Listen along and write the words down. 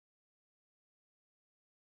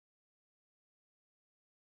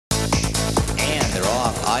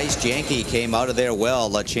Ice Yankee came out of there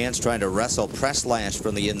well. A chance trying to wrestle Press Lash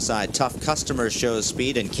from the inside. Tough Customer shows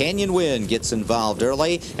speed, and Canyon Wind gets involved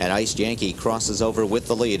early, and Ice Yankee crosses over with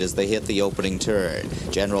the lead as they hit the opening turn.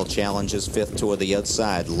 General Challenge is 5th toward the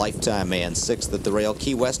outside. Lifetime Man 6th at the rail.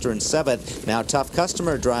 Key Western 7th. Now Tough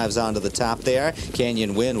Customer drives onto the top there.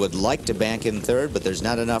 Canyon Wind would like to bank in 3rd, but there's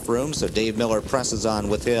not enough room, so Dave Miller presses on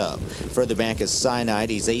with him. Further back is Cyanide.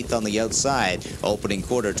 He's 8th on the outside. Opening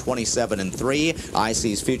quarter 27-3.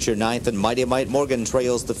 IC's Future 9th, and Mighty Mite Morgan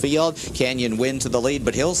trails the field. Canyon Wind to the lead,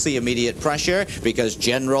 but he'll see immediate pressure because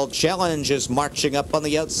General Challenge is marching up on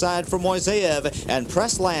the outside for Moiseev, and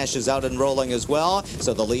Press Lash is out and rolling as well,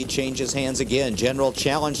 so the lead changes hands again. General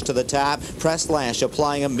Challenge to the top. Press Lash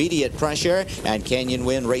applying immediate pressure, and Canyon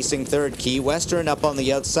Wind racing 3rd. Key Western up on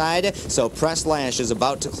the outside, so Press Lash is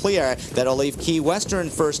about to clear. That'll leave Key Western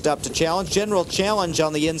first up to challenge. General Challenge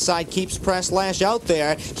on the inside keeps Press Lash out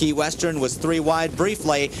there. Key Western was 3 wide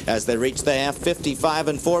briefly as they reach the half,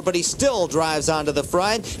 55-4, but he still drives onto the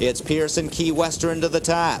front. It's Pearson, Key Western to the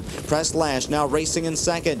top. Press Lash now racing in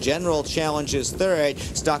 2nd. General Challenge is 3rd.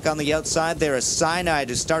 Stuck on the outside there is Cyanide,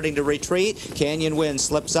 who's starting to retreat. Canyon Wind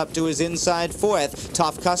slips up to his inside 4th.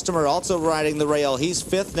 Tough Customer also riding the rail. He's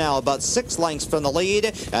 5th now, about 6 lengths from the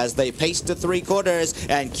lead as they pace to 3/4,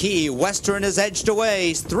 and Key Western is edged away.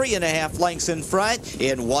 He's 3.5 lengths in front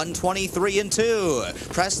in 1:23-2.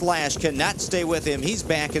 Press Lash cannot stay with him. He's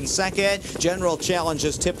back in 2nd. General Challenge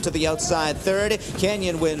is tipped to the outside 3rd.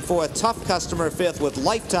 Canyon Wind 4th. Tough Customer 5th with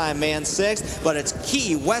Lifetime Man 6th. But it's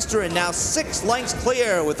Key Western now 6 lengths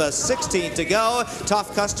clear with a 16th to go.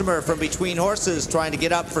 Tough Customer from between horses trying to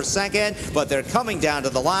get up for 2nd, but they're coming down to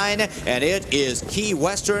the line, and it is Key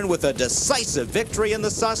Western with a decisive victory in the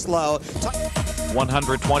Suslow.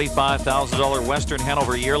 $125,000 Western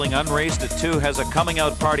Hanover yearling unraced at 2 has a coming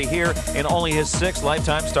out party here in only his 6th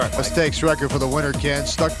lifetime start. A stakes record for the winner, Ken.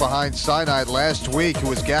 Stuck behind Cyanide last week, who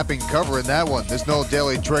was gapping cover in that one. This Noel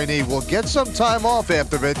Daly trainee will get some time off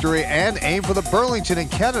after victory and aim for the Burlington in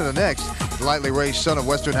Canada next. The lightly raced son of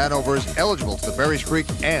Western Hanover is eligible to the Berries Creek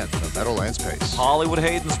and the Meadowlands Pace. Hollywood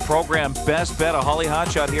Hayden's program Best Bet, a Holly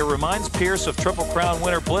Hotshot here, reminds Pierce of Triple Crown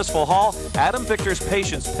winner Blissful Hall. Adam Victor's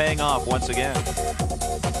patience paying off once again.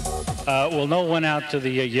 Well, Noel went out to the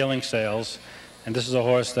yearling sales, and this is a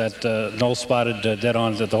horse that Noel spotted dead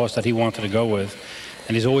on, the horse that he wanted to go with,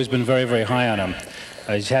 and he's always been very, very high on him.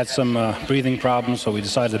 He's had some breathing problems, so we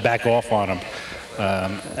decided to back off on him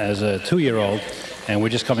as a 2-year-old, and we're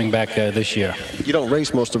just coming back this year. You don't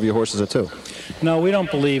race most of your horses at 2? No, we don't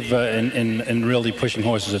believe in really pushing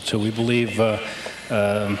horses at 2. We believe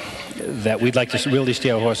that we'd like to really see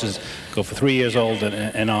our horses go for 3 years old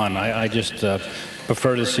and on. I just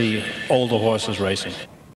prefer to see older horses racing.